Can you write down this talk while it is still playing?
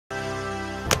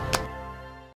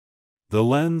The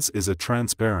lens is a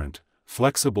transparent,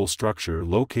 flexible structure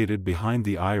located behind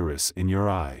the iris in your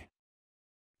eye.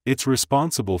 It's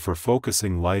responsible for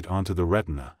focusing light onto the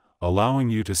retina, allowing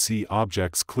you to see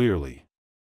objects clearly.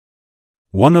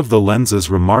 One of the lens's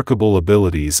remarkable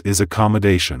abilities is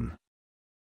accommodation.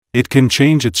 It can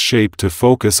change its shape to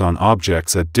focus on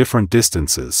objects at different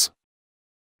distances.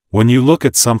 When you look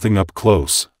at something up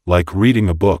close, like reading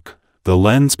a book, the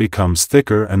lens becomes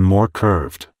thicker and more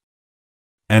curved.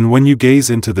 And when you gaze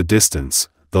into the distance,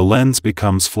 the lens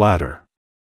becomes flatter.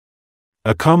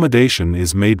 Accommodation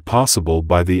is made possible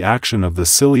by the action of the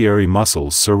ciliary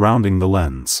muscles surrounding the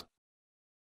lens.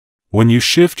 When you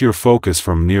shift your focus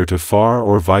from near to far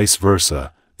or vice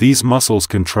versa, these muscles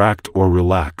contract or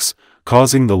relax,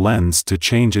 causing the lens to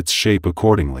change its shape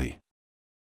accordingly.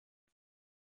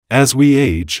 As we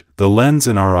age, the lens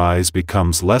in our eyes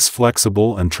becomes less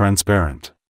flexible and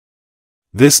transparent.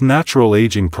 This natural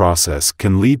aging process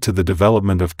can lead to the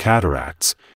development of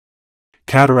cataracts.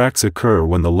 Cataracts occur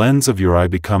when the lens of your eye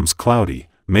becomes cloudy,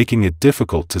 making it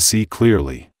difficult to see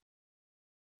clearly.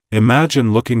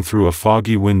 Imagine looking through a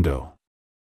foggy window.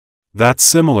 That's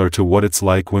similar to what it's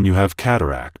like when you have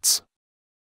cataracts.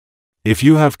 If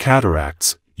you have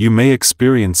cataracts, you may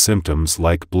experience symptoms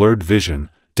like blurred vision,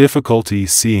 difficulty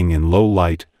seeing in low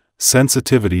light,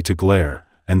 sensitivity to glare,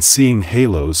 and seeing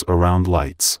halos around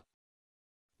lights.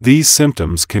 These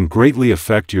symptoms can greatly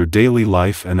affect your daily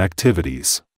life and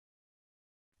activities.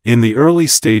 In the early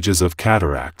stages of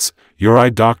cataracts, your eye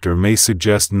doctor may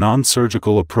suggest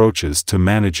non-surgical approaches to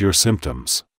manage your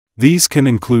symptoms. These can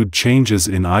include changes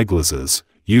in eyeglasses,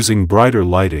 using brighter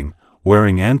lighting,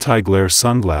 wearing anti-glare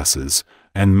sunglasses,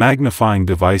 and magnifying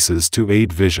devices to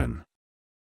aid vision.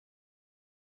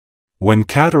 When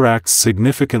cataracts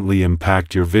significantly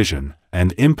impact your vision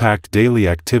and impact daily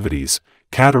activities,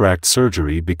 cataract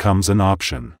surgery becomes an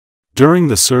option. During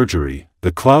the surgery,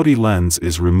 the cloudy lens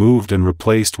is removed and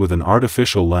replaced with an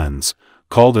artificial lens,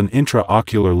 called an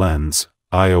intraocular lens,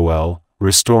 IOL,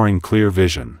 restoring clear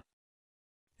vision.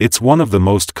 It's one of the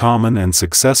most common and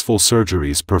successful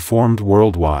surgeries performed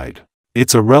worldwide.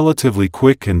 It's a relatively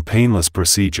quick and painless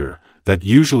procedure that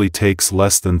usually takes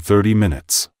less than 30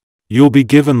 minutes. You'll be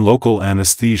given local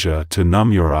anesthesia to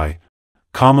numb your eye,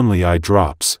 commonly eye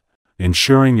drops,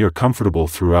 ensuring you're comfortable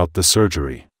throughout the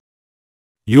surgery.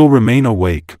 You'll remain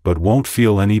awake but won't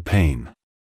feel any pain.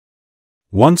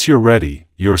 Once you're ready,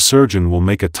 your surgeon will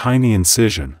make a tiny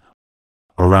incision,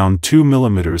 around 2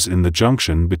 mm in the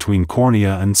junction between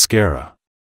cornea and sclera.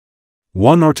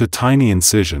 1 or 2 tiny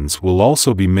incisions will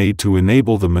also be made to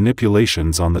enable the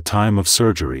manipulations on the time of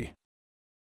surgery.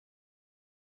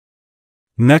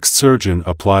 Next, surgeon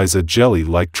applies a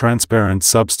jelly-like transparent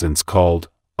substance called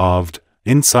OVD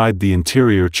inside the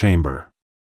interior chamber.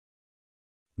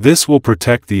 This will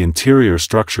protect the interior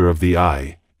structure of the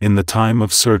eye in the time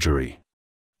of surgery.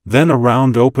 Then a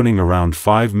round opening around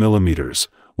 5 mm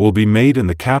will be made in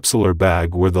the capsular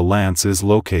bag where the lens is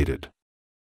located.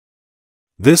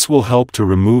 This will help to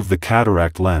remove the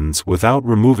cataract lens without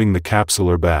removing the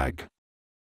capsular bag.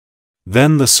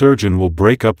 Then the surgeon will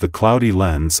break up the cloudy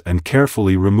lens and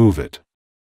carefully remove it.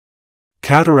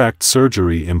 Cataract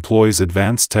surgery employs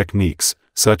advanced techniques,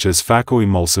 such as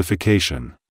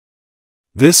phacoemulsification.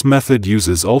 This method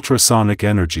uses ultrasonic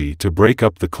energy to break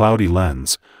up the cloudy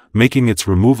lens, making its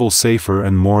removal safer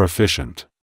and more efficient.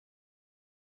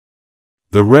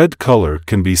 The red color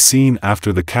can be seen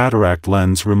after the cataract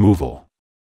lens removal.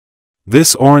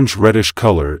 This orange-reddish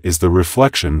color is the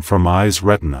reflection from eye's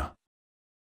retina.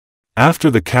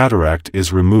 After the cataract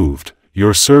is removed,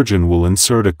 your surgeon will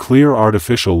insert a clear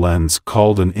artificial lens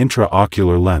called an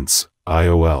intraocular lens,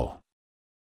 IOL,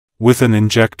 with an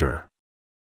injector.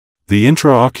 The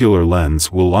intraocular lens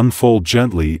will unfold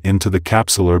gently into the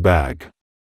capsular bag.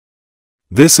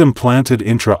 This implanted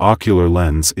intraocular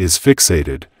lens is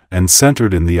fixated and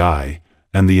centered in the eye,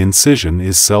 and the incision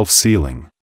is self-sealing.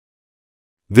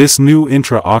 This new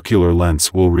intraocular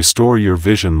lens will restore your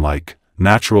vision like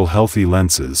natural healthy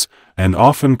lenses, and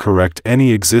often correct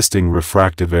any existing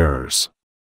refractive errors.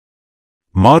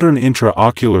 Modern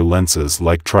intraocular lenses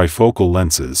like trifocal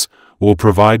lenses will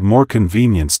provide more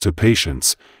convenience to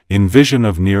patients in vision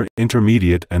of near,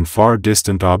 intermediate and far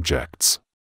distant objects.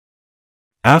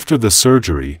 After the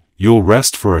surgery, you'll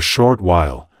rest for a short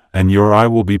while, and your eye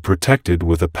will be protected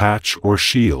with a patch or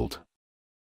shield.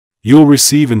 You'll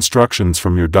receive instructions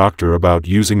from your doctor about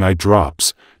using eye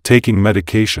drops, taking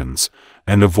medications,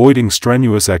 and avoiding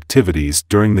strenuous activities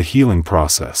during the healing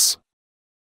process.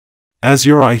 As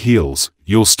your eye heals,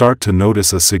 you'll start to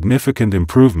notice a significant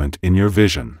improvement in your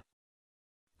vision.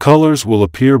 Colors will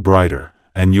appear brighter,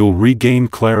 and you'll regain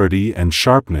clarity and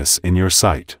sharpness in your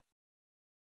sight.